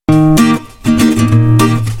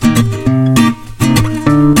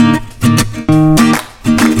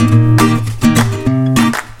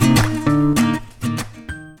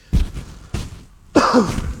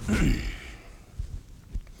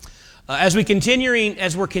As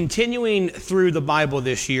we're continuing through the Bible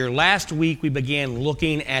this year, last week we began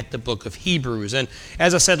looking at the book of Hebrews. And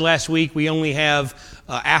as I said last week, we only have,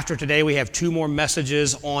 after today, we have 2 more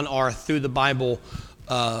messages on our Through the Bible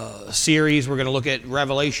series. We're going to look at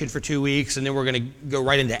Revelation for 2 weeks, and then we're going to go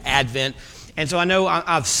right into Advent. And so I know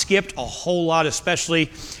I've skipped a whole lot, especially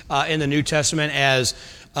in the New Testament, as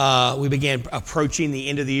we began approaching the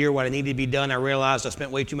end of the year, what I needed to be done. I realized I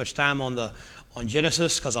spent way too much time on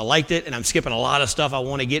Genesis because I liked it, and I'm skipping a lot of stuff I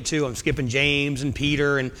want to get to. I'm skipping James and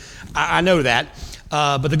Peter, and I know that.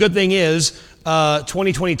 But the good thing is,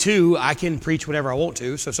 2022, I can preach whatever I want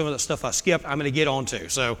to, so some of the stuff I skipped, I'm going to get onto.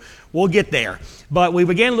 So we'll get there. But we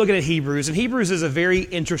began looking at Hebrews, and Hebrews is a very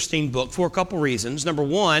interesting book for a couple reasons. Number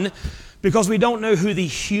one, because we don't know who the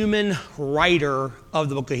human writer of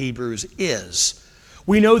the book of Hebrews is.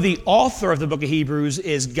 We know the author of the book of Hebrews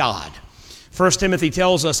is God. 1 Timothy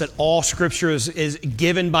tells us that all Scripture is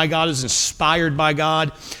given by God, is inspired by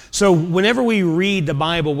God. So whenever we read the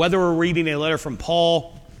Bible, whether we're reading a letter from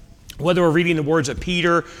Paul, whether we're reading the words of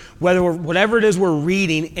Peter, whatever it is we're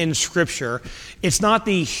reading in Scripture, it's not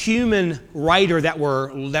the human writer that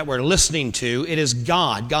we're listening to. It is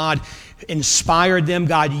God. God inspired them.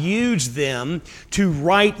 God used them to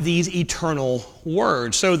write these eternal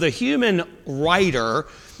words. So the human writer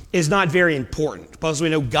is not very important because we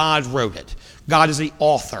know God wrote it. God is the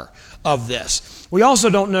author of this. We also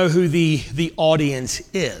don't know who the audience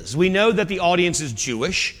is. We know that the audience is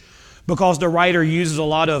Jewish because the writer uses a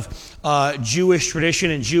lot of Jewish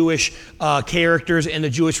tradition and Jewish characters in the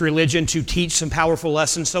Jewish religion to teach some powerful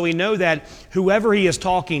lessons. So we know that whoever he is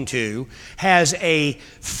talking to has a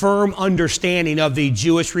firm understanding of the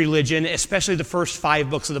Jewish religion, especially the first 5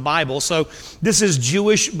 books of the Bible. So this is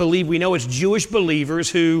we know it's Jewish believers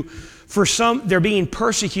who, for some, they're being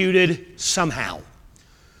persecuted somehow.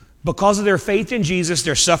 Because of their faith in Jesus,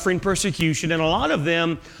 they're suffering persecution, and a lot of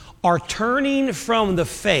them are turning from the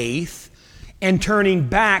faith and turning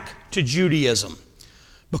back to Judaism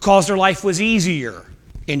because their life was easier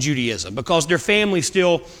in Judaism, because their family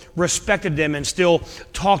still respected them and still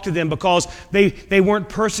talked to them, because they weren't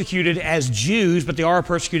persecuted as Jews, but they are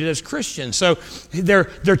persecuted as Christians. So they're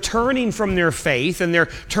turning from their faith and they're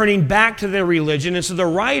turning back to their religion. And so the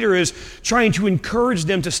writer is trying to encourage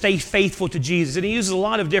them to stay faithful to Jesus. And he uses a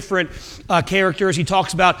lot of different characters. He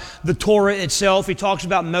talks about the Torah itself. He talks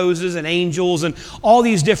about Moses and angels and all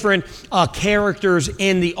these different characters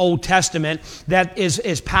in the Old Testament that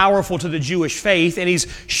is powerful to the Jewish faith. And he's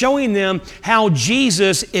showing them how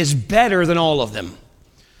Jesus is better than all of them.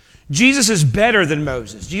 Jesus is better than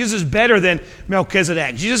Moses. Jesus is better than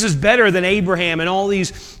Melchizedek. Jesus is better than Abraham and all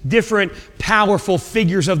these different powerful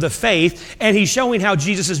figures of the faith. And he's showing how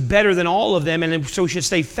Jesus is better than all of them, and so we should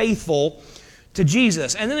stay faithful to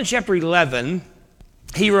Jesus. And then in chapter 11,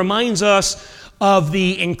 he reminds us of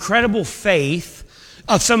the incredible faith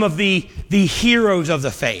of some of the heroes of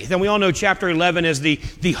the faith. And we all know chapter 11 is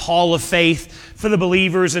the hall of faith for the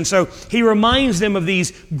believers. And so he reminds them of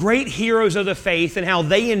these great heroes of the faith and how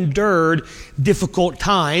they endured difficult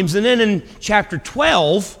times. And then in chapter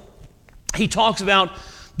 12, he talks about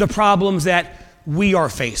the problems that we are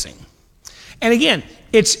facing. And again,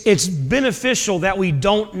 it's beneficial that we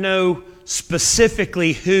don't know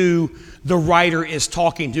specifically who the writer is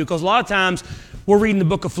talking to, because a lot of times we're reading the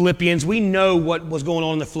book of Philippians. We know what was going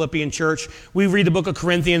on in the Philippian church. We read the book of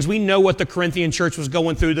Corinthians. We know what the Corinthian church was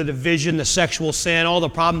going through, the division, the sexual sin, all the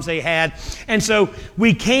problems they had. And so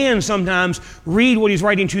we can sometimes read what he's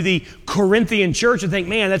writing to the Corinthian church and think,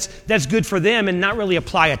 man, that's good for them, and not really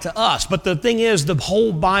apply it to us. But the thing is, the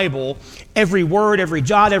whole Bible, every word, every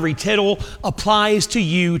jot, every tittle applies to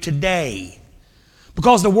you today.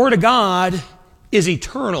 Because the Word of God is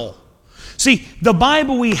eternal. See, the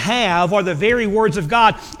Bible we have are the very words of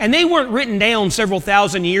God, and they weren't written down several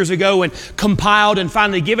thousand years ago and compiled and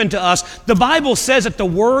finally given to us. The Bible says that the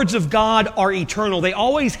words of God are eternal. They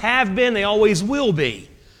always have been, they always will be.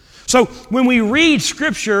 So when we read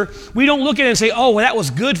Scripture, we don't look at it and say, oh, well, that was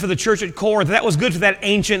good for the church at Corinth, that was good for that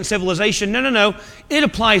ancient civilization. No. It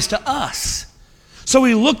applies to us. So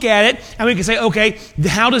we look at it and we can say, okay,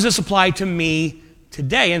 how does this apply to me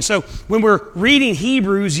today? And so when we're reading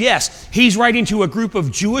Hebrews, yes, he's writing to a group of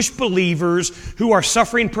Jewish believers who are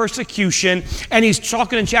suffering persecution, and he's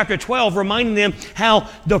talking in chapter 12, reminding them how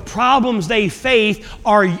the problems they face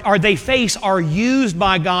are used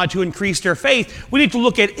by God to increase their faith. We need to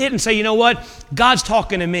look at it and say, you know what? God's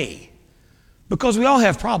talking to me. Because we all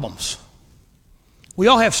have problems. We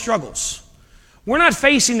all have struggles. We're not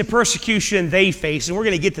facing the persecution they face, and we're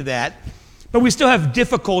going to get to that, but we still have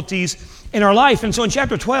difficulties in our life. And so in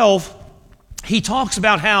chapter 12, he talks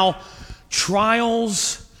about how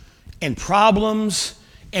trials and problems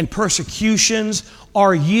and persecutions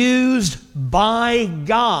are used by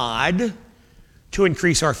God to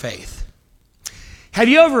increase our faith. Have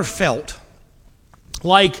you ever felt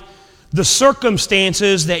like the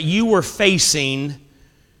circumstances that you were facing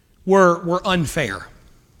were unfair?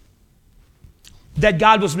 That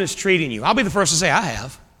God was mistreating you? I'll be the first to say I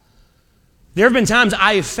have. There have been times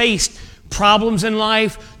I have faced problems in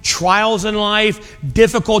life, trials in life,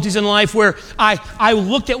 difficulties in life where I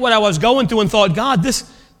looked at what I was going through and thought, God, this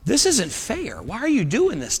isn't fair. Why are you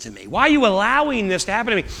doing this to me? Why are you allowing this to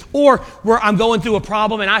happen to me? Or where I'm going through a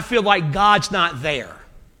problem and I feel like God's not there.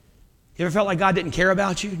 You ever felt like God didn't care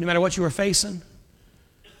about you no matter what you were facing?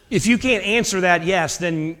 If you can't answer that yes,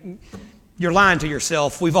 then you're lying to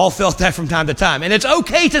yourself. We've all felt that from time to time. And it's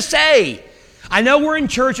okay to say. I know we're in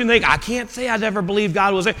church and think, I can't say I'd ever believe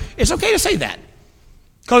God was there. It's okay to say that.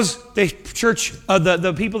 Because the church,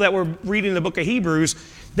 the people that were reading the book of Hebrews,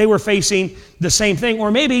 they were facing the same thing.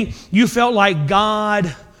 Or maybe you felt like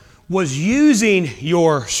God was using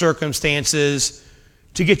your circumstances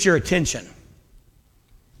to get your attention,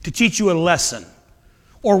 to teach you a lesson,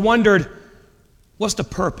 or wondered, what's the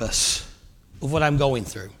purpose of what I'm going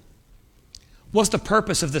through? What's the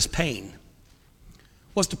purpose of this pain?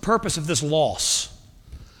 What's the purpose of this loss?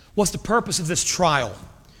 What's the purpose of this trial?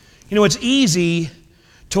 You know, it's easy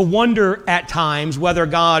to wonder at times whether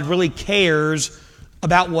God really cares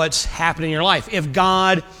about what's happening in your life, if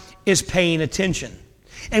God is paying attention.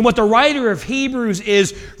 And what the writer of Hebrews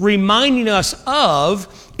is reminding us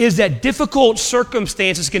of is that difficult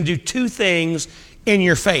circumstances can do two things in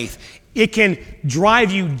your faith. It can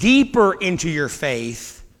drive you deeper into your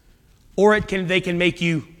faith, or they can make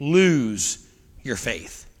you lose your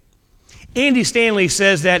faith. Andy Stanley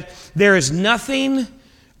says that there's nothing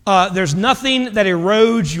that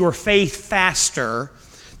erodes your faith faster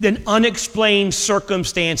than unexplained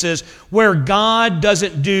circumstances where God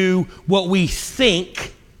doesn't do what we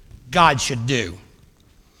think God should do.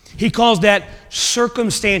 He calls that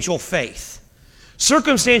circumstantial faith.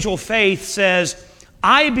 Circumstantial faith says,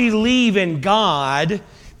 I believe in God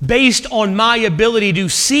based on my ability to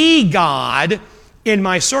see God in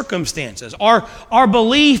my circumstances. Our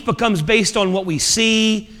belief becomes based on what we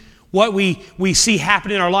see, what we see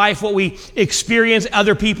happen in our life, what we experience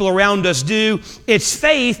other people around us do. It's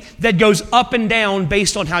faith that goes up and down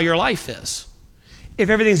based on how your life is. If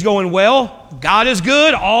everything's going well, God is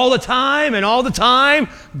good all the time, and all the time,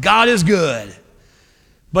 God is good.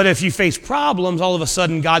 But if you face problems, all of a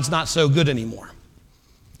sudden, God's not so good anymore.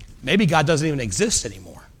 Maybe God doesn't even exist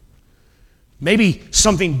anymore. Maybe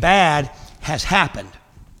something bad has happened.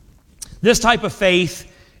 This type of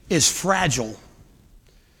faith is fragile,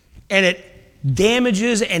 and it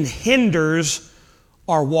damages and hinders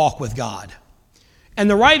our walk with God. And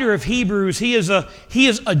the writer of Hebrews, he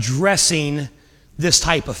is addressing this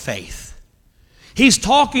type of faith. He's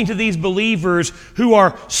talking to these believers who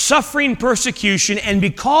are suffering persecution, and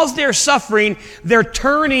because they're suffering, they're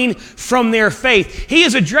turning from their faith. He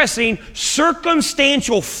is addressing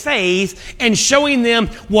circumstantial faith and showing them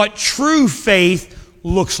what true faith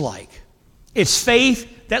looks like. It's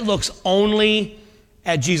faith that looks only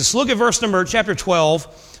at Jesus. Look at chapter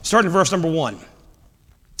 12, starting in verse number 1.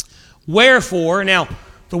 Wherefore, now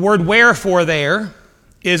the word wherefore there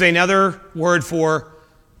is another word for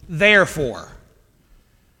therefore.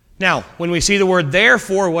 Now, when we see the word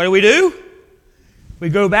therefore, what do? We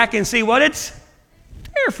go back and see what it's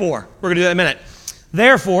there for. We're going to do that in a minute.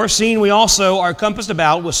 Therefore, seeing we also are compassed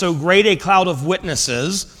about with so great a cloud of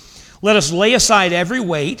witnesses, let us lay aside every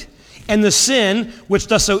weight and the sin which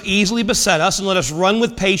doth so easily beset us, and let us run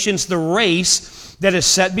with patience the race that is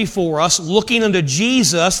set before us, looking unto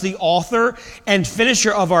Jesus, the author and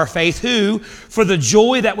finisher of our faith, who, for the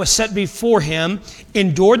joy that was set before him,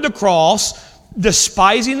 endured the cross,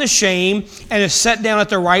 despising the shame, and is set down at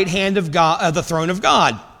the right hand of God, the throne of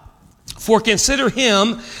God. For consider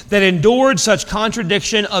him that endured such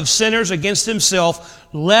contradiction of sinners against himself,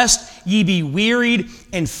 lest ye be wearied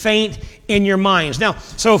and faint in your minds. Now,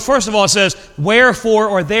 so first of all it says, wherefore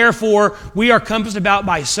or therefore we are compassed about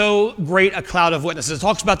by so great a cloud of witnesses. It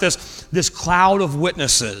talks about this cloud of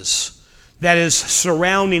witnesses that is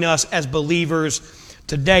surrounding us as believers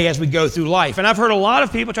today as we go through life. And I've heard a lot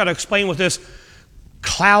of people try to explain what this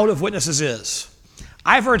cloud of witnesses is.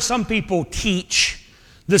 I've heard some people teach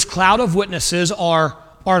this cloud of witnesses are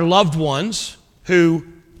our loved ones who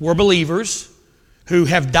were believers, who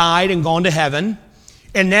have died and gone to heaven,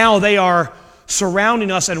 and now they are surrounding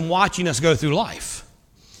us and watching us go through life.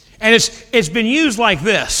 And it's been used like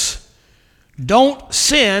this. Don't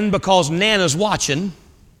sin because Nana's watching,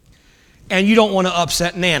 and you don't want to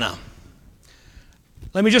upset Nana.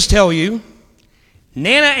 Let me just tell you,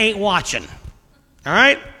 Nana ain't watching, all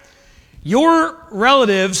right? Your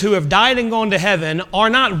relatives who have died and gone to heaven are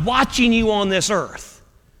not watching you on this earth.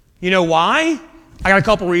 You know why? I got a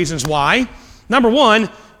couple reasons why. Number one,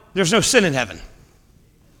 there's no sin in heaven.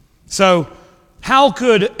 So how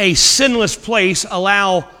could a sinless place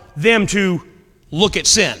allow them to look at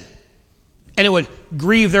sin? And it would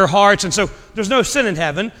grieve their hearts, and so there's no sin in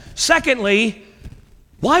heaven. Secondly,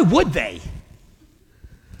 why would they?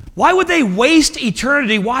 Why would they waste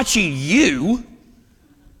eternity watching you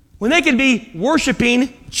when they can be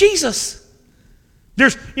worshiping Jesus?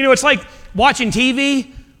 It's like watching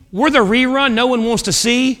TV. We're the rerun no one wants to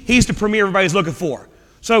see. He's the premiere everybody's looking for.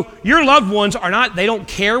 So your loved ones they don't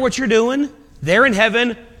care what you're doing. They're in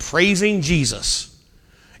heaven praising Jesus.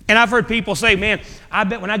 And I've heard people say, man, I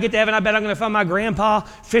bet when I get to heaven, I bet I'm going to find my grandpa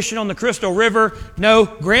fishing on the Crystal River. No,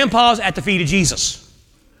 grandpa's at the feet of Jesus.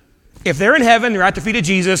 If they're in heaven, they're at the feet of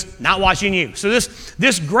Jesus, not watching you. So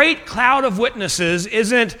this great cloud of witnesses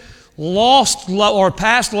isn't lost or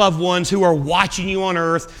past loved ones who are watching you on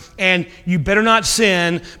earth, and you better not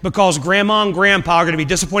sin because grandma and grandpa are going to be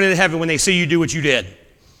disappointed in heaven when they see you do what you did.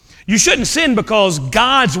 You shouldn't sin because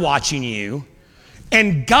God's watching you,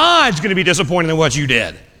 and God's going to be disappointed in what you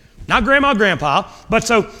did. Not grandma, grandpa, but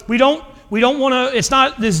so we don't want to, it's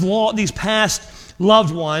not these past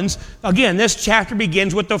loved ones. Again, this chapter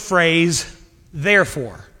begins with the phrase,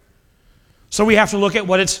 therefore. So we have to look at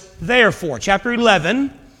what it's there for. Chapter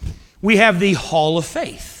 11, we have the Hall of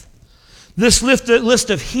Faith. This list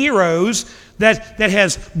of heroes that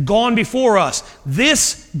has gone before us.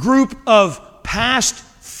 This group of past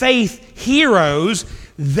faith heroes,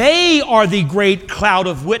 they are the great cloud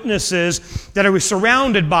of witnesses that are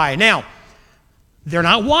surrounded by. Now, they're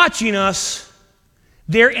not watching us.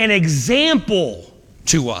 They're an example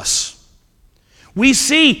to us. We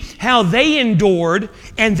see how they endured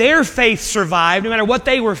and their faith survived no matter what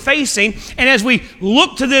they were facing. And as we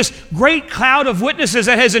look to this great cloud of witnesses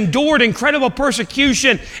that has endured incredible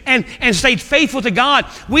persecution and stayed faithful to God,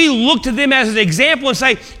 we look to them as an example and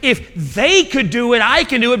say, if they could do it, I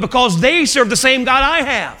can do it because they serve the same God I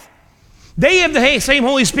have. They have the same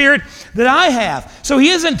Holy Spirit that I have. So he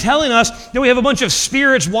isn't telling us that we have a bunch of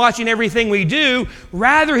spirits watching everything we do.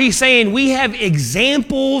 Rather, he's saying we have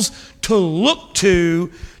examples to look to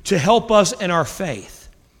help us in our faith.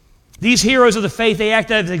 These heroes of the faith, they act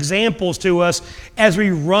as examples to us as we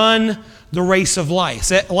run the race of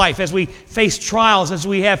life, as we face trials, as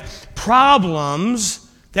we have problems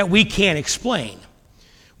that we can't explain.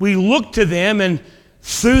 We look to them, and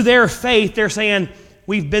through their faith, they're saying,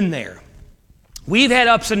 we've been there. We've had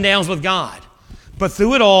ups and downs with God, but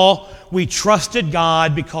through it all, we trusted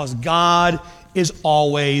God because God is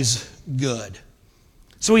always good.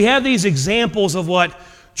 So we have these examples of what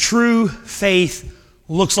true faith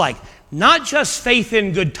looks like. Not just faith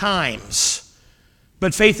in good times,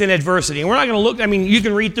 but faith in adversity. And we're not going to look, you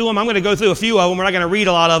can read through them. I'm going to go through a few of them. We're not going to read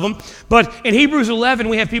a lot of them. But in Hebrews 11,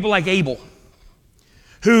 we have people like Abel,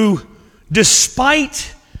 who,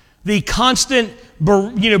 despite the constant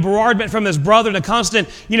bombardment from his brother, the constant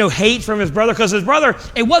hate from his brother, because his brother,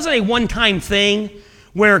 it wasn't a one-time thing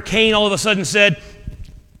where Cain all of a sudden said,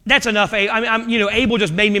 that's enough. Abel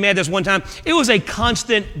just made me mad this one time. It was a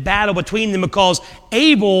constant battle between them because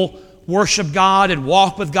Abel worshiped God and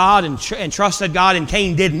walked with God and trusted God, and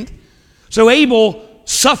Cain didn't. So Abel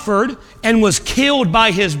suffered and was killed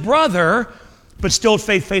by his brother, but still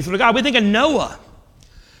faithful to God. We think of Noah,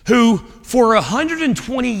 who for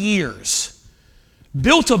 120 years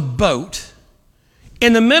built a boat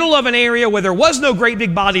in the middle of an area where there was no great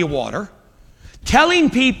big body of water, telling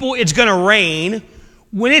people it's going to rain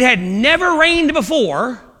when it had never rained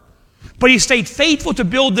before, but he stayed faithful to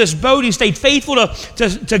build this boat. He stayed faithful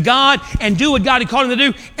to God and do what God had called him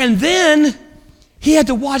to do. And then he had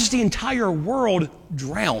to watch the entire world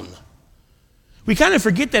drown. We kind of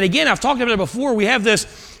forget that. Again, I've talked about it before. We have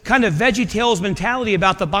this kind of VeggieTales mentality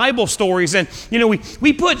about the Bible stories. And,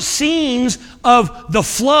 we put scenes of the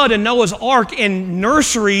flood and Noah's Ark in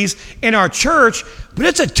nurseries in our church, but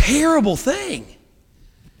it's a terrible thing.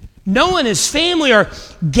 Noah and his family are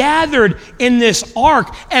gathered in this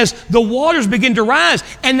ark as the waters begin to rise,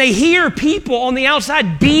 and they hear people on the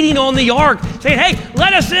outside beating on the ark, saying, hey,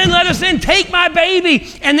 let us in, take my baby.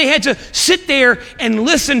 And they had to sit there and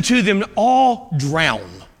listen to them all drown.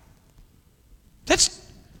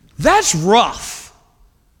 That's rough.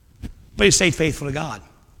 But he stayed faithful to God.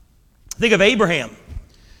 Think of Abraham,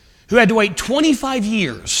 who had to wait 25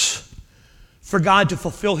 years for God to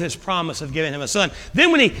fulfill his promise of giving him a son.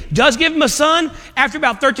 Then when he does give him a son, after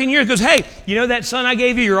about 13 years, goes, hey, that son I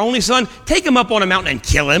gave you, your only son, take him up on a mountain and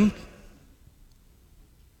kill him.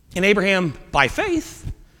 And Abraham, by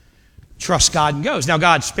faith, trusts God and goes. Now,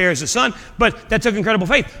 God spares his son, but that took incredible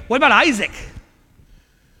faith. What about Isaac,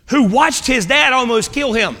 who watched his dad almost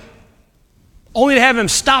kill him, only to have him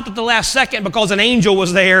stopped at the last second because an angel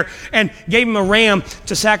was there and gave him a ram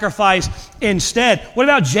to sacrifice instead? What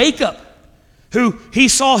about Jacob, who he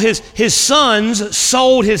saw his sons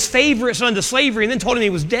sold his favorite son to slavery and then told him he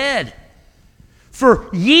was dead?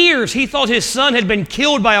 For years, he thought his son had been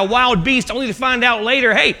killed by a wild beast, only to find out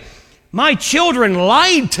later, hey, my children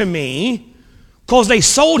lied to me because they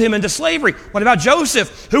sold him into slavery. What about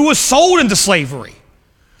Joseph, who was sold into slavery,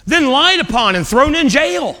 then lied upon and thrown in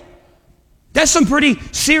jail? That's some pretty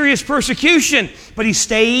serious persecution, but he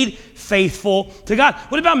stayed faithful to God.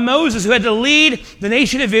 What about Moses, who had to lead the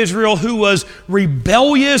nation of Israel, who was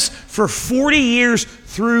rebellious for 40 years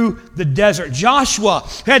through the desert? Joshua,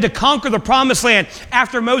 who had to conquer the promised land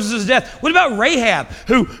after Moses' death. What about Rahab,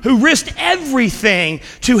 who risked everything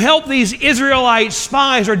to help these Israelite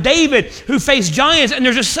spies? Or David, who faced giants, and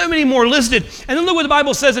there's just so many more listed. And then look what the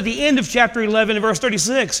Bible says at the end of chapter 11 and verse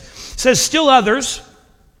 36. It says, still others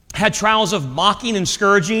had trials of mocking and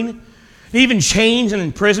scourging, and even chains and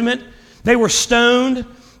imprisonment. They were stoned.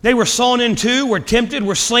 They were sawn in two, were tempted,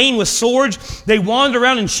 were slain with swords. They wandered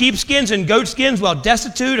around in sheepskins and goatskins while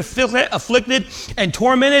destitute, afflicted, and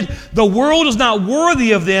tormented. The world is not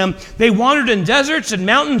worthy of them. They wandered in deserts and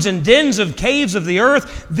mountains and dens of caves of the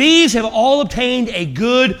earth. These have all obtained a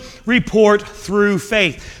good report through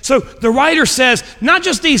faith. So the writer says, not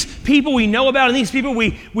just these people we know about and these people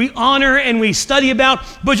we honor and we study about,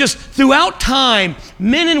 but just throughout time,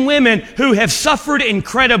 men and women who have suffered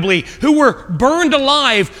incredibly, who were burned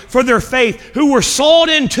alive for their faith, who were sawed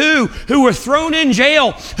in two, who were thrown in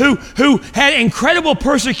jail, who had incredible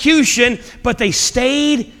persecution, but they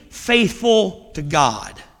stayed faithful to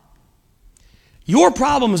God. Your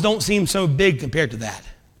problems don't seem so big compared to that.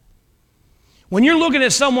 When you're looking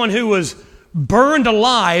at someone who was burned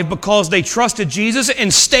alive because they trusted Jesus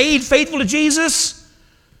and stayed faithful to Jesus,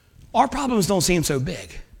 our problems don't seem so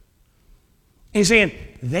big. And he's saying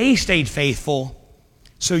they stayed faithful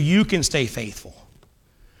so you can stay faithful.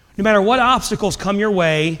 No matter what obstacles come your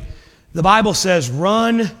way, the Bible says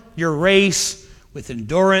run your race with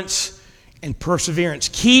endurance and perseverance.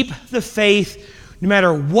 Keep the faith no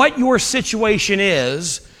matter what your situation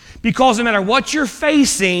is, because no matter what you're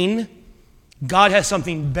facing, God has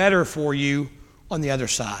something better for you on the other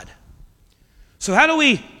side. So how do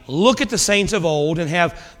we look at the saints of old and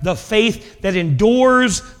have the faith that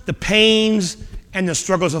endures the pains and the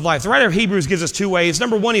struggles of life? The writer of Hebrews gives us two ways.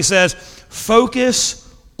 Number one, he says,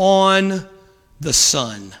 focus on the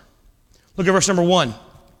Son. Look at verse number 1.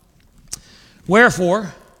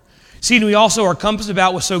 Wherefore, seeing we also are compassed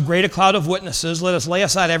about with so great a cloud of witnesses, let us lay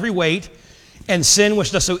aside every weight and sin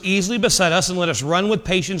which does so easily beset us, and let us run with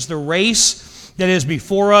patience the race that is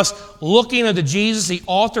before us, looking unto Jesus, the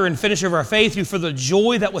author and finisher of our faith, who for the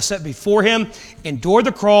joy that was set before him endured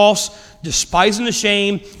the cross, despising the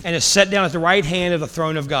shame, and is set down at the right hand of the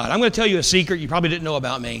throne of God. I'm going to tell you a secret you probably didn't know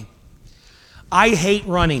about me. I hate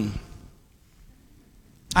running.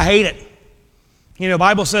 I hate it. You know, the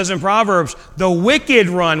Bible says in Proverbs, the wicked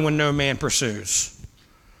run when no man pursues.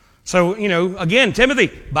 So, again, Timothy,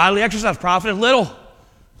 bodily exercise profiteth little.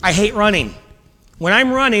 I hate running. When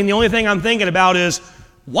I'm running, the only thing I'm thinking about is,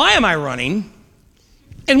 why am I running?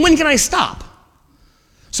 And when can I stop?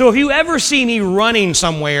 So if you ever see me running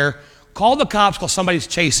somewhere, call the cops because somebody's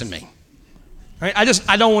chasing me. Right?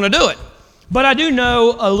 I don't want to do it. But I do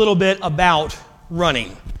know a little bit about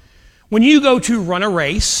running. When you go to run a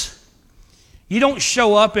race, you don't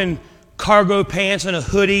show up in cargo pants and a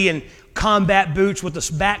hoodie and combat boots with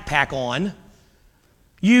this backpack on.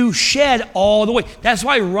 You shed all the weight. That's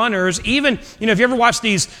why runners, even, if you ever watch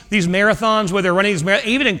these marathons where they're running these marathons,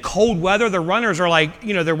 even in cold weather, the runners are like,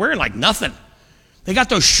 they're wearing like nothing. They got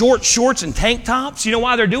those short shorts and tank tops. You know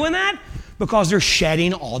why they're doing that? Because they're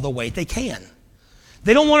shedding all the weight they can.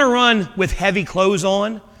 They don't want to run with heavy clothes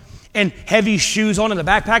on and heavy shoes on in the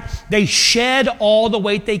backpack. They shed all the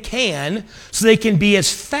weight they can so they can be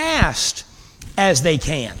as fast as they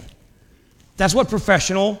can. That's what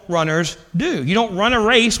professional runners do. You don't run a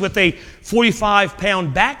race with a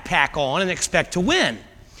 45-pound backpack on and expect to win.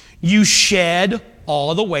 You shed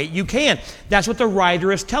all the weight you can. That's what the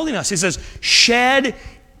writer is telling us. He says, shed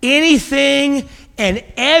anything and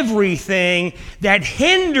everything that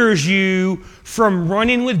hinders you from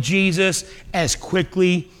running with Jesus as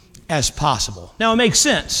quickly as possible. Now, it makes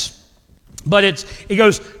sense, but it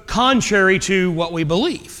goes contrary to what we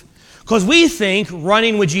believe. Because we think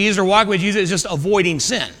running with Jesus or walking with Jesus is just avoiding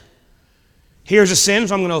sin. Here's a sin,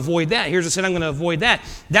 so I'm going to avoid that. Here's a sin, I'm going to avoid that.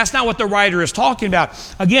 That's not what the writer is talking about.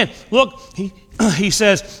 Again, look, he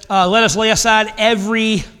says, let us lay aside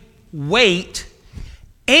every weight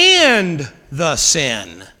and the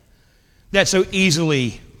sin that so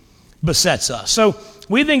easily besets us. So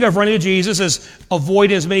we think of running to Jesus as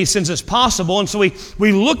avoiding as many sins as possible. And so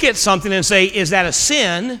we look at something and say, is that a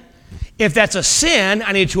sin? If that's a sin,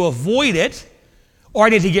 I need to avoid it, or I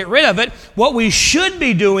need to get rid of it. What we should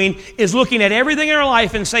be doing is looking at everything in our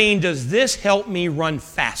life and saying, does this help me run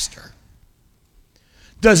faster?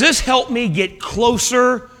 Does this help me get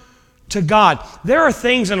closer to God? There are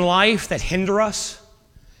things in life that hinder us,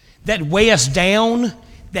 that weigh us down,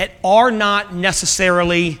 that are not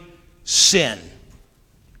necessarily sin,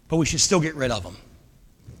 but we should still get rid of them.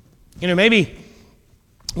 You know, maybe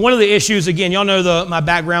one of the issues, again, y'all know my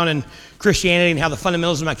background in Christianity and how the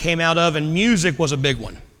fundamentalism I came out of, and music was a big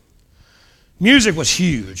one. Music was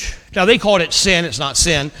huge. Now, they called it sin. It's not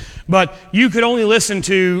sin. But you could only listen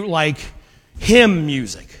to, like, hymn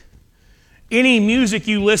music. Any music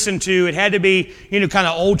you listened to, it had to be, kind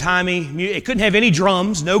of old-timey. It couldn't have any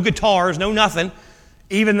drums, no guitars, no nothing.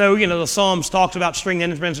 Even though, the Psalms talks about stringed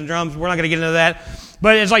instruments and drums. We're not going to get into that.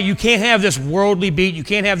 But it's like you can't have this worldly beat. You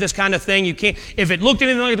can't have this kind of thing. You can't. If it looked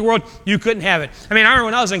anything like the world, you couldn't have it. I mean, I remember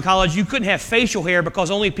when I was in college, you couldn't have facial hair because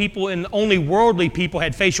only worldly people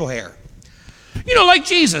had facial hair. Like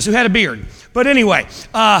Jesus, who had a beard. But anyway,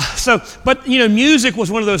 music was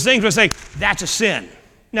one of those things where I say, that's a sin.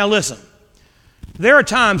 Now listen, there are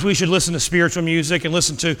times we should listen to spiritual music and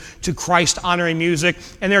listen to Christ-honoring music,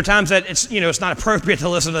 and there are times that it's not appropriate to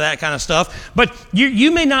listen to that kind of stuff. But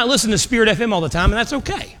you may not listen to Spirit FM all the time, and that's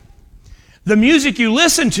okay. The music you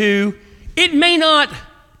listen to, it may not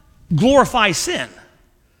glorify sin.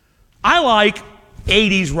 I like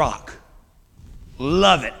 80s rock.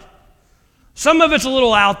 Love it. Some of it's a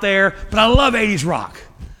little out there, but I love 80s rock.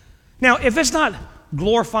 Now, if it's not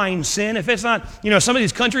glorifying sin, if it's not, some of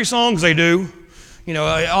these country songs, they do.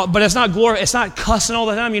 But it's not cussing all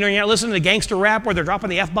the time. You're not listening to gangster rap where they're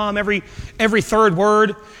dropping the F-bomb every third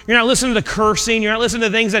word. You're not listening to cursing. You're not listening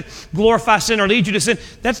to things that glorify sin or lead you to sin.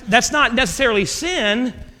 That's not necessarily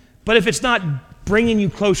sin, but if it's not bringing you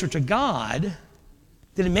closer to God,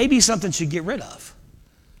 then it may be something you should get rid of.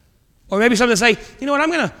 Or maybe something to say,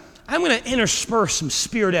 I'm going to intersperse some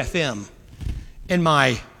Spirit FM in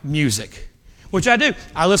my music. Which I do.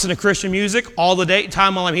 I listen to Christian music all the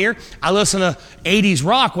time while I'm here. I listen to 80s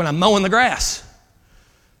rock when I'm mowing the grass.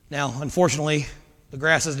 Now, unfortunately, the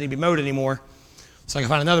grass doesn't need to be mowed anymore, so I can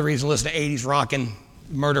find another reason to listen to 80s rock and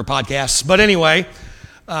murder podcasts. But anyway,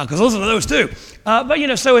 because I listen to those too.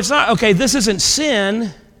 So it's not, okay, this isn't sin,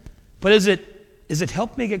 but is it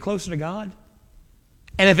helping me get closer to God?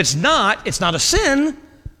 And if it's not a sin,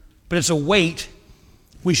 but it's a weight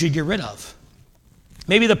we should get rid of.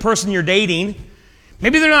 Maybe the person you're dating,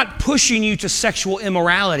 maybe they're not pushing you to sexual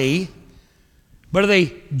immorality, but are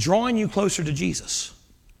they drawing you closer to Jesus?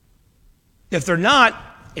 If they're not,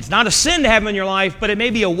 it's not a sin to have them in your life, but it may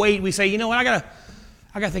be a weight. We say, I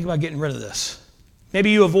gotta think about getting rid of this. Maybe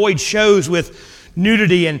you avoid shows with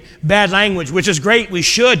nudity and bad language, which is great. We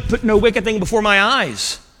should put no wicked thing before my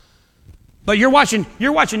eyes. But you're watching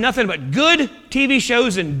nothing but good TV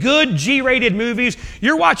shows and good G-rated movies.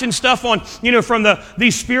 You're watching stuff on, from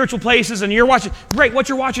these spiritual places, and you're watching, great, what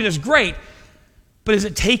you're watching is great. But is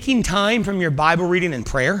it taking time from your Bible reading and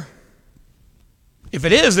prayer? If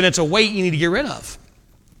it is, then it's a weight you need to get rid of.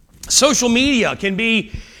 Social media can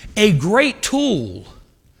be a great tool,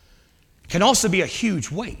 can also be a huge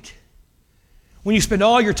weight. When you spend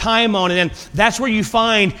all your time on it, and that's where you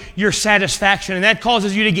find your satisfaction, and that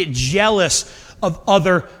causes you to get jealous of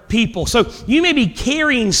other people. So you may be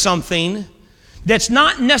carrying something that's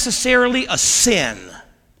not necessarily a sin,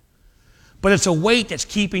 but it's a weight that's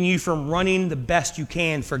keeping you from running the best you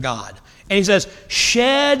can for God. And he says,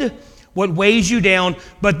 shed what weighs you down.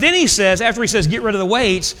 But then he says, after he says, get rid of the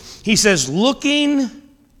weights, he says, looking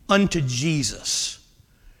unto Jesus.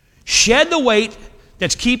 Shed the weight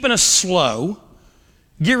that's keeping us slow.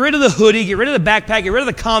 Get rid of the hoodie, get rid of the backpack, get rid of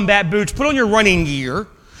the combat boots, put on your running gear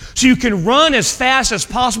so you can run as fast as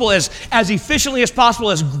possible, as efficiently as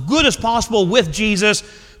possible, as good as possible with Jesus.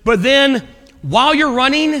 But then, while you're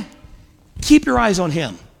running, keep your eyes on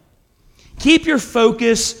Him. Keep your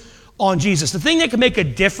focus on Jesus. The thing that can make a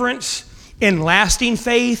difference in lasting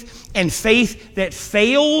faith and faith that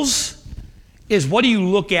fails is, what do you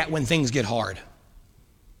look at when things get hard?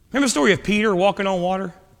 Remember the story of Peter walking on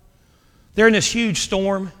water? They're in this huge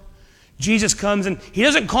storm. Jesus comes and He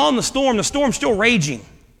doesn't calm the storm's still raging.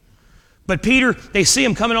 But Peter, they see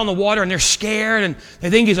him coming on the water and they're scared and they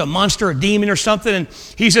think he's a monster, a demon or something. And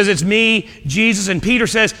he says, it's me, Jesus. And Peter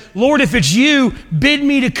says, Lord, if it's you, bid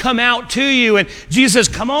me to come out to you. And Jesus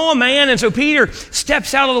says, come on, man. And so Peter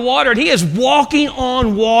steps out of the water and he is walking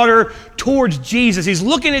on water towards Jesus. He's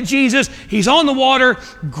looking at Jesus. He's on the water.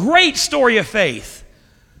 Great story of faith.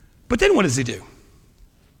 But then what does he do?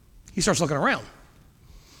 He starts looking around.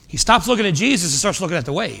 He stops looking at Jesus and starts looking at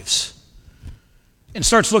the waves. And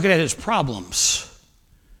starts looking at his problems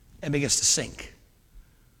and begins to sink.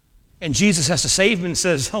 And Jesus has to save him and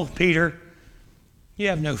says, oh, Peter, you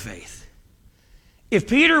have no faith. If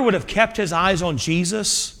Peter would have kept his eyes on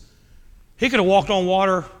Jesus, he could have walked on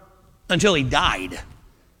water until he died.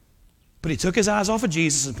 But he took his eyes off of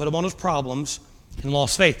Jesus and put them on his problems and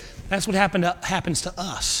lost faith. That's what happens to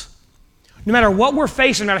us. No matter what we're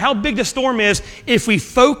facing, no matter how big the storm is, if we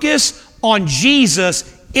focus on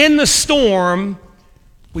Jesus in the storm,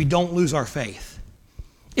 we don't lose our faith.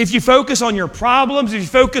 If you focus on your problems, if you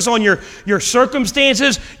focus on your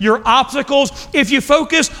circumstances, your obstacles, if you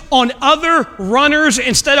focus on other runners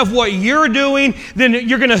instead of what you're doing, then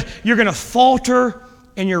you're gonna falter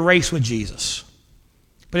in your race with Jesus.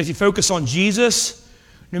 But if you focus on Jesus,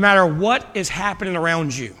 no matter what is happening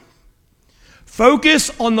around you, focus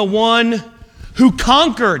on the one who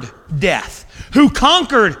conquered death, who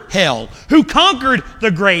conquered hell, who conquered the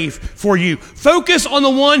grave for you. Focus on the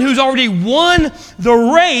one who's already won the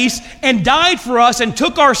race and died for us and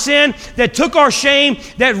took our sin, that took our shame,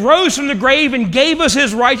 that rose from the grave and gave us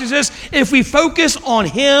his righteousness. If we focus on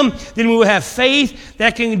him, then we will have faith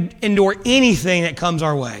that can endure anything that comes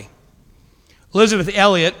our way. Elizabeth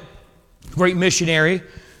Elliot, great missionary,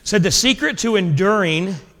 said the secret to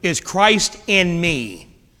enduring is Christ in me,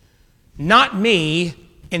 not me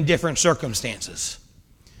in different circumstances.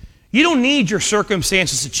 You don't need your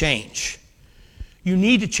circumstances to change. You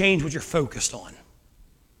need to change what you're focused on.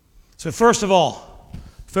 So first of all,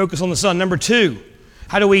 focus on the Son. Number two,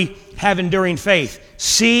 how do we have enduring faith?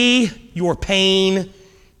 See your pain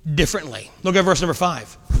differently. Look at verse number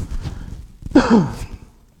 5.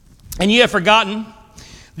 And ye have forgotten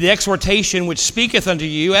the exhortation which speaketh unto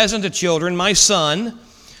you as unto children, my son,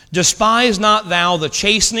 despise not thou the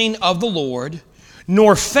chastening of the Lord,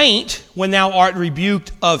 nor faint when thou art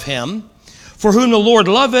rebuked of him. For whom the Lord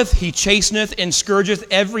loveth, he chasteneth and scourgeth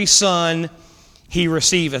every son he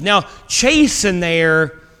receiveth. Now, chasten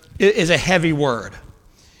there is a heavy word.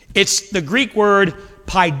 It's the Greek word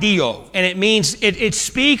paidio, and it means, it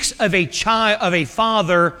speaks of a child, of a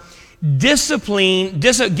father giving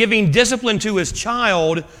discipline to his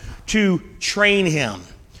child to train him,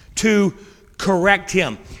 to correct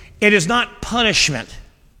him. It is not punishment.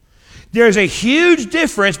 There's a huge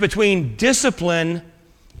difference between discipline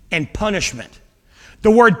and punishment.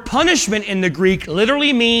 The word punishment in the Greek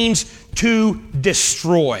literally means to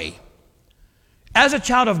destroy. As a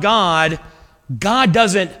child of God, God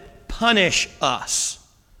doesn't punish us.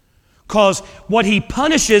 Because what he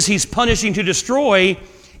punishes, he's punishing to destroy,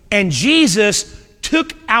 and Jesus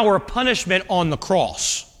took our punishment on the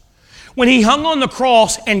cross. When he hung on the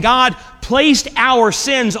cross and God placed our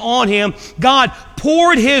sins on him, God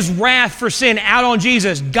poured his wrath for sin out on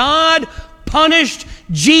Jesus. God punished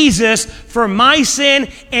Jesus for my sin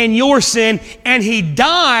and your sin, and he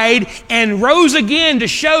died and rose again to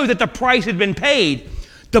show that the price had been paid.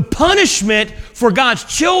 The punishment for God's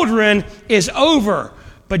children is over,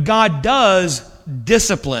 but God does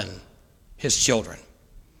discipline his children.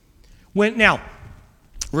 Now,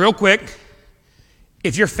 real quick,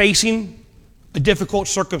 if you're facing a difficult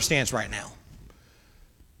circumstance right now,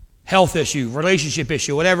 health issue, relationship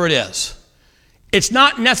issue, whatever it is, it's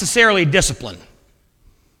not necessarily discipline,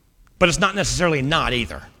 but it's not necessarily not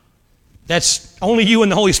either. That's only you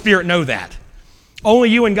and the Holy Spirit know that. Only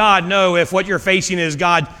you and God know if what you're facing is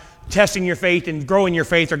God testing your faith and growing your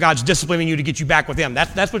faith, or God's disciplining you to get you back with him.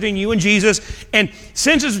 That's between you and Jesus. And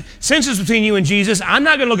since it's between you and Jesus, I'm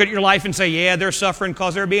not going to look at your life and say, yeah, they're suffering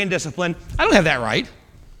because they're being disciplined. I don't have that right.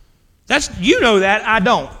 You know that, I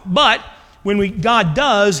don't. But when God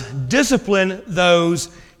does discipline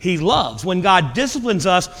those he loves, when God disciplines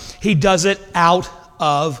us, he does it out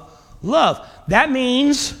of love. That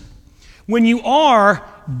means when you are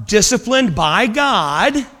disciplined by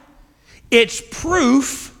God, it's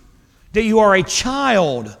proof that you are a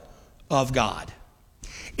child of God.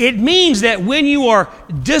 It means that when you are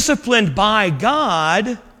disciplined by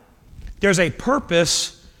God, there's a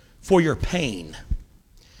purpose for your pain.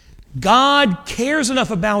 God cares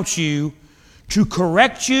enough about you to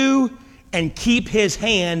correct you and keep his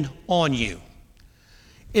hand on you.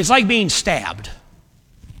 It's like being stabbed.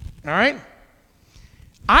 All right?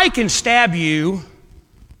 I can stab you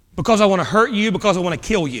because I want to hurt you, because I want to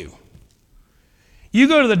kill you. You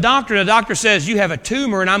go to the doctor and the doctor says you have a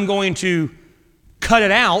tumor and I'm going to cut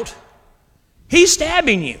it out. He's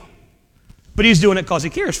stabbing you, but he's doing it because he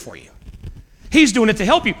cares for you. He's doing it to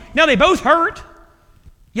help you. Now, they both hurt.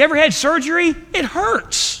 You ever had surgery? It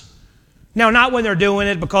hurts. Now, not when they're doing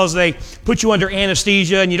it because they put you under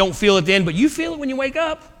anesthesia and you don't feel it then, but you feel it when you wake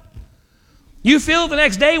up. You feel it the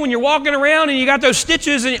next day when you're walking around and you got those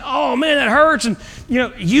stitches and, oh man, that hurts. And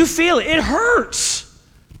you feel it. It hurts,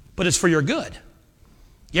 but it's for your good.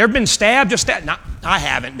 You ever been stabbed? Just stabbed? No, I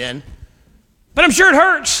haven't been. But I'm sure it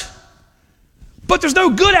hurts. But there's no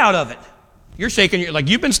good out of it. You're shaking, you're like,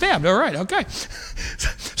 you've been stabbed. All right, okay.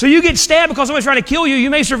 So you get stabbed because somebody's trying to kill you. You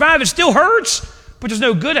may survive. It still hurts, but there's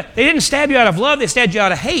no good. They didn't stab you out of love. They stabbed you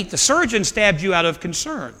out of hate. The surgeon stabbed you out of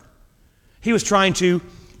concern. He was trying to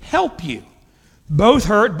help you. Both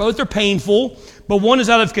hurt. Both are painful. But one is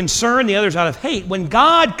out of concern. The other is out of hate. When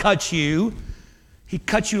God cuts you, he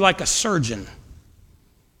cuts you like a surgeon.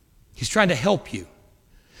 He's trying to help you.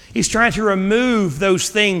 He's trying to remove those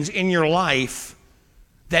things in your life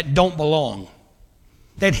that don't belong,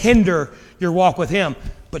 that hinder your walk with him.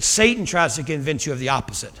 But Satan tries to convince you of the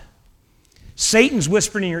opposite. Satan's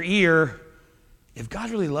whispering in your ear, if God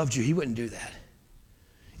really loved you, he wouldn't do that.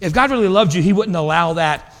 If God really loved you, he wouldn't allow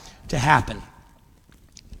that to happen.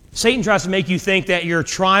 Satan tries to make you think that your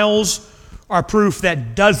trials are proof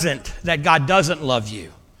that God doesn't love you,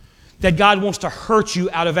 that God wants to hurt you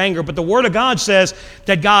out of anger. But the Word of God says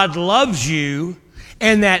that God loves you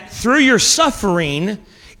and that through your suffering,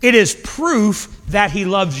 it is proof that he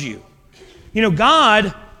loves you.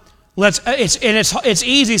 God, it's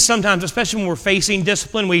easy sometimes, especially when we're facing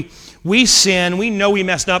discipline. We sin, we know we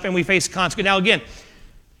messed up, and we face consequence. Now again,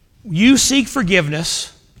 you seek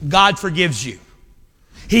forgiveness, God forgives you.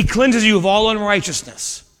 He cleanses you of all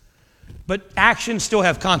unrighteousness. But actions still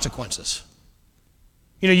have consequences.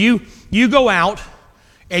 You go out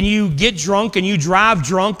and you get drunk and you drive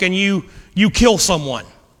drunk and you kill someone.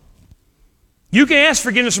 You can ask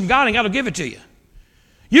forgiveness from God and God will give it to you.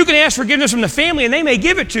 You can ask forgiveness from the family and they may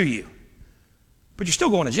give it to you. But you're still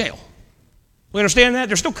going to jail. We understand that?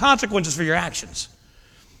 There's still consequences for your actions.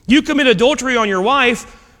 You commit adultery on your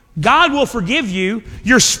wife, God will forgive you.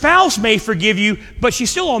 Your spouse may forgive you, but she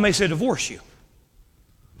still may say divorce you.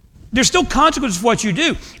 There's still consequences for what you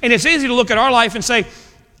do. And it's easy to look at our life and say,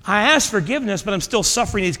 I asked forgiveness, but I'm still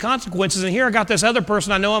suffering these consequences. And here I got this other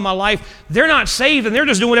person I know in my life. They're not saved, and they're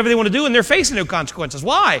just doing whatever they want to do, and they're facing no consequences.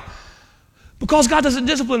 Why? Because God doesn't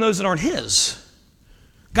discipline those that aren't his.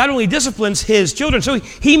 God only disciplines his children. So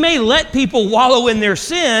he may let people wallow in their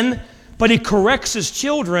sin, but he corrects his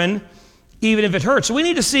children even if it hurts. So we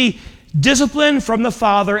need to see discipline from the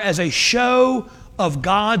Father as a show of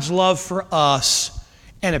God's love for us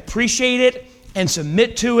and appreciate it and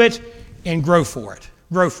submit to it and grow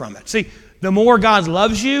from it. See, the more God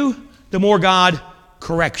loves you, the more God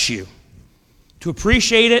corrects you. To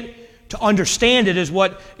appreciate it, to understand it is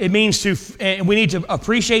what it means to, and we need to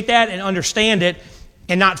appreciate that and understand it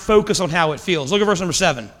and not focus on how it feels. Look at verse number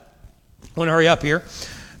 7. I want to hurry up here.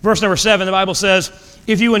 Verse number 7, the Bible says,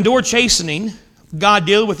 if you endure chastening, God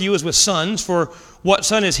dealeth with you as with sons, for what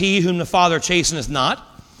son is he whom the Father chasteneth not?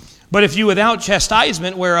 But if you without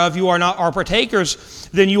chastisement, whereof you are partakers,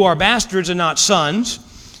 then you are bastards and not sons.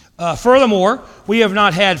 Furthermore, we have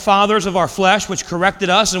not had fathers of our flesh which corrected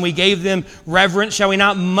us, and we gave them reverence. Shall we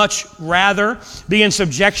not much rather be in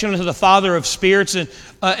subjection unto the Father of spirits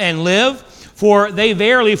and live? For they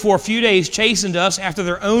verily for a few days chastened us after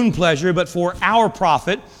their own pleasure, but for our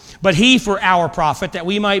profit. But he for our profit, that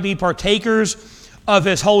we might be partakers of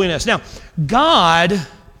his holiness. Now, God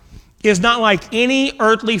is not like any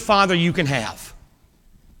earthly father you can have.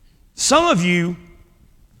 Some of you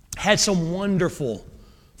had some wonderful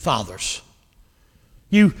fathers.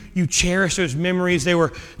 You cherish those memories. They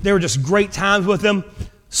were just great times with them.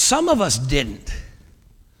 Some of us didn't.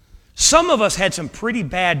 Some of us had some pretty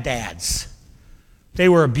bad dads. They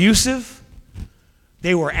were abusive.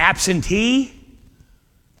 They were absentee.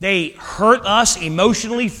 They hurt us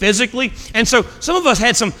emotionally, physically. And so some of us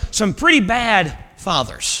had some pretty bad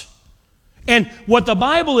fathers. And what the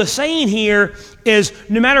Bible is saying here is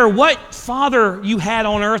no matter what father you had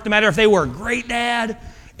on earth, no matter if they were a great dad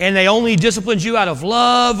and they only disciplined you out of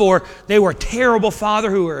love, or they were a terrible father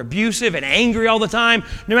who were abusive and angry all the time,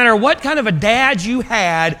 no matter what kind of a dad you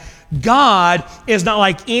had, God is not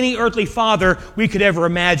like any earthly father we could ever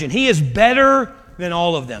imagine. He is better than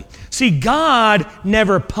all of them. See, God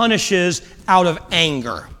never punishes out of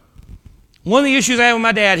anger. One of the issues I had with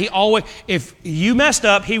my dad, if you messed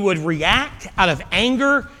up, he would react out of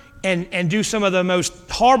anger and do some of the most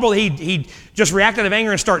horrible. He'd just react out of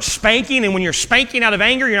anger and start spanking. And when you're spanking out of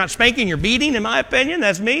anger, you're not spanking, you're beating, in my opinion.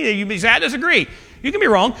 That's me. You may disagree. You can be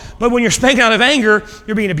wrong. But when you're spanking out of anger,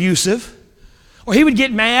 you're being abusive. Or he would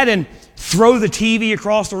get mad and throw the TV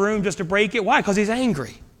across the room just to break it. Why? Because he's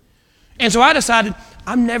angry. And so I decided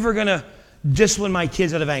I'm never going to discipline my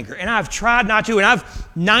kids out of anger. And I've tried not to. And I've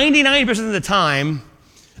 99% of the time,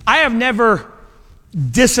 I have never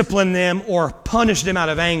disciplined them or punished them out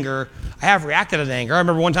of anger. I have reacted out of anger. I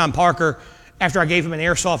remember one time Parker, after I gave him an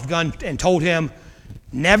airsoft gun and told him,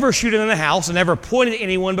 never shoot it in the house and never point it at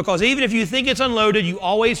anyone, because even if you think it's unloaded, you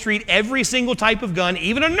always treat every single type of gun,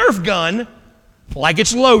 even a Nerf gun, like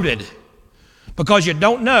it's loaded. Because you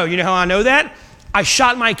don't know. You know how I know that? I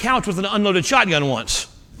shot my couch with an unloaded shotgun once.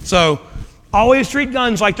 So always treat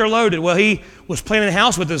guns like they're loaded. Well, he was playing in the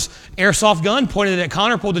house with his airsoft gun, pointed it at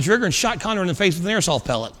Connor, pulled the trigger, and shot Connor in the face with an airsoft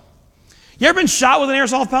pellet. You ever been shot with an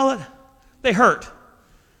airsoft pellet? They hurt.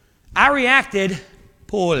 I reacted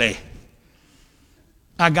poorly.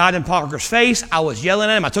 I got in Parker's face. I was yelling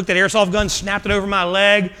at him. I took that airsoft gun, snapped it over my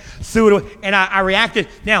leg, threw it away, and I reacted.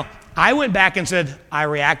 Now, I went back and said, I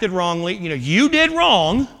reacted wrongly. You did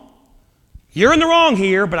wrong. You're in the wrong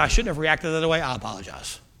here, but I shouldn't have reacted that way. I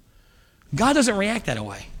apologize. God doesn't react that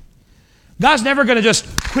way. God's never going to just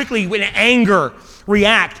quickly, in anger,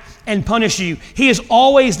 react and punish you. He is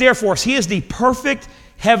always there for us. He is the perfect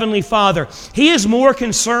Heavenly Father. He is more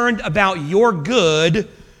concerned about your good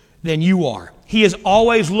than you are. He is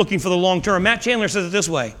always looking for the long term. Matt Chandler says it this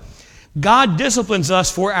way: God disciplines us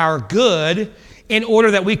for our good in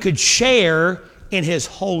order that we could share in His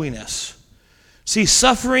holiness. See,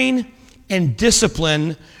 suffering and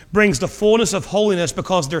discipline brings the fullness of holiness,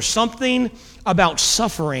 because there's something about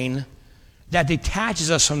suffering that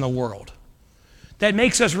detaches us from the world, that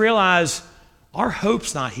makes us realize our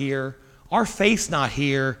hope's not here, our faith's not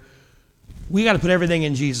here. We got to put everything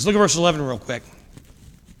in Jesus. Look at verse 11 real quick.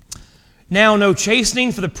 Now no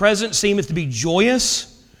chastening for the present seemeth to be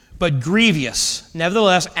joyous, but grievous.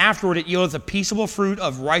 Nevertheless, afterward it yieldeth a peaceable fruit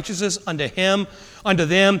of righteousness unto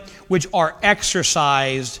them which are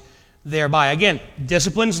exercised thereby. Again,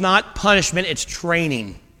 discipline's not punishment, it's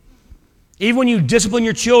training. Even when you discipline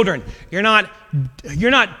your children, you're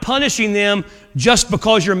not punishing them just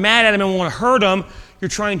because you're mad at them and want to hurt them. You're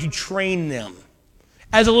trying to train them.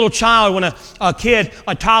 As a little child, when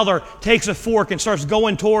a toddler takes a fork and starts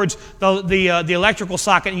going towards the electrical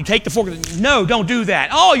socket, and you take the fork, no, don't do that.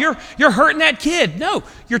 Oh, you're hurting that kid. No,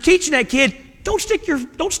 you're teaching that kid, don't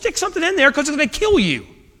stick something in there because it's going to kill you.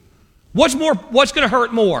 What's going to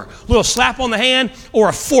hurt more? A little slap on the hand or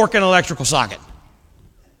a fork in an electrical socket?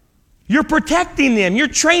 You're protecting them. You're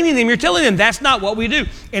training them. You're telling them that's not what we do.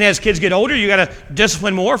 And as kids get older, you got to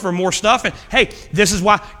discipline more for more stuff. And hey, this is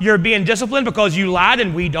why you're being disciplined, because you lied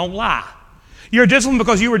and we don't lie. You're disciplined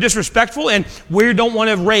because you were disrespectful, and we don't want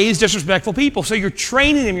to raise disrespectful people. So you're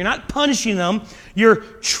training them. You're not punishing them. You're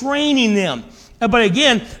training them. But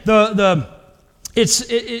again, the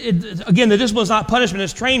discipline is not punishment,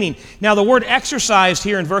 it's training. Now, the word exercised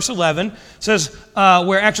here in verse 11 says,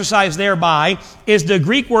 where exercised thereby, is the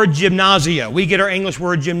Greek word gymnasia. We get our English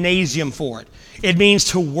word gymnasium for it. It means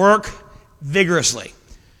to work vigorously.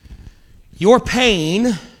 Your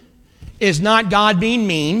pain is not God being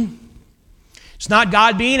mean. It's not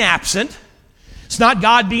God being absent. It's not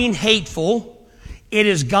God being hateful. It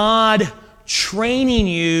is God training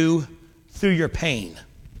you through your pain.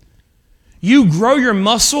 You grow your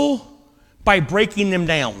muscle by breaking them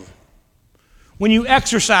down. When you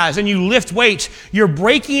exercise and you lift weights, you're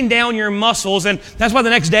breaking down your muscles, and that's why the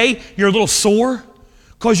next day you're a little sore,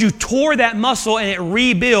 because you tore that muscle and it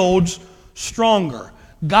rebuilds stronger.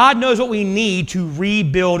 God knows what we need to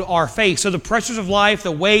rebuild our faith. So the pressures of life,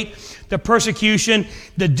 the weight, the persecution,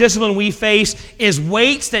 the discipline we face is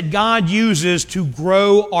weights that God uses to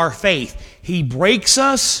grow our faith. He breaks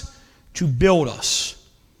us to build us.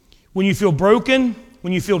 When you feel broken,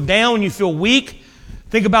 when you feel down, when you feel weak,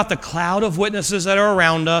 think about the cloud of witnesses that are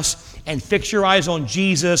around us and fix your eyes on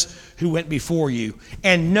Jesus who went before you.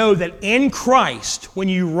 And know that in Christ, when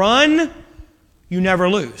you run, you never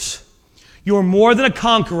lose. You're more than a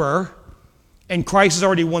conqueror, and Christ has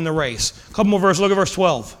already won the race. A couple more verses. Look at verse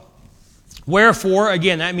 12. Wherefore,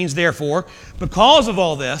 again, that means therefore, because of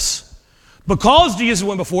all this, because Jesus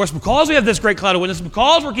went before us, because we have this great cloud of witnesses,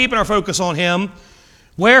 because we're keeping our focus on Him,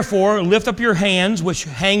 wherefore, lift up your hands, which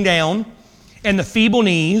hang down, and the feeble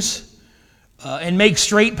knees, and make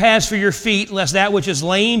straight paths for your feet, lest that which is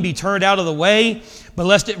lame be turned out of the way, but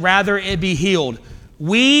lest it be healed.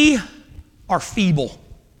 We are feeble.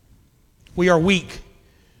 We are weak.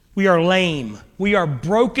 We are lame. We are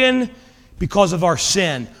broken because of our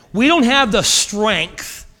sin. We don't have the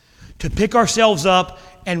strength to pick ourselves up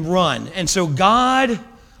and run. And so God,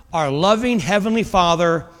 our loving Heavenly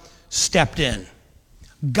Father, stepped in.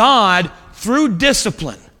 God, through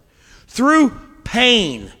discipline, through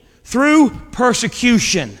pain, through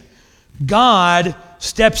persecution, God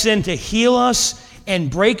steps in to heal us and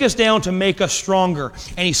break us down to make us stronger.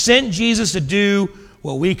 And He sent Jesus to do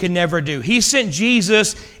what we could never do. He sent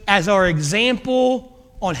Jesus as our example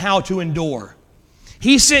on how to endure.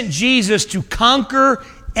 He sent Jesus to conquer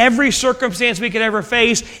every circumstance we could ever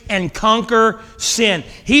face and conquer sin.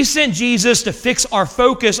 He sent Jesus to fix our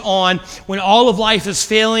focus on when all of life is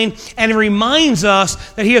failing, and it reminds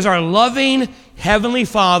us that He is our loving Heavenly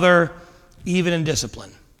Father, even in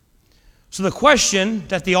discipline. So the question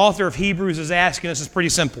that the author of Hebrews is asking us is pretty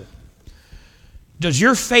simple. Does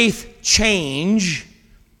your faith change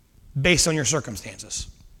based on your circumstances?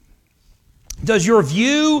 Does your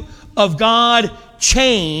view of God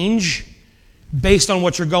change based on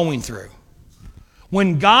what you're going through?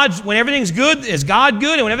 When everything's good, is God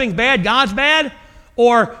good? And when everything's bad, God's bad?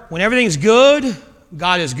 Or when everything's good,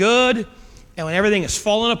 God is good? And when everything is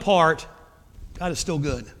falling apart, God is still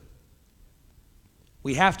good?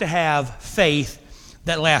 We have to have faith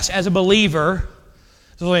that lasts. As a believer,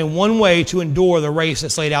 there's only one way to endure the race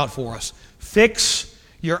that's laid out for us. Fix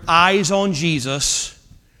your eyes on Jesus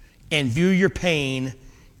and view your pain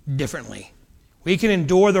differently. We can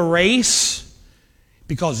endure the race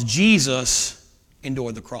because Jesus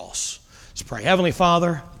endured the cross. Let's pray. Heavenly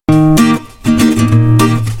Father,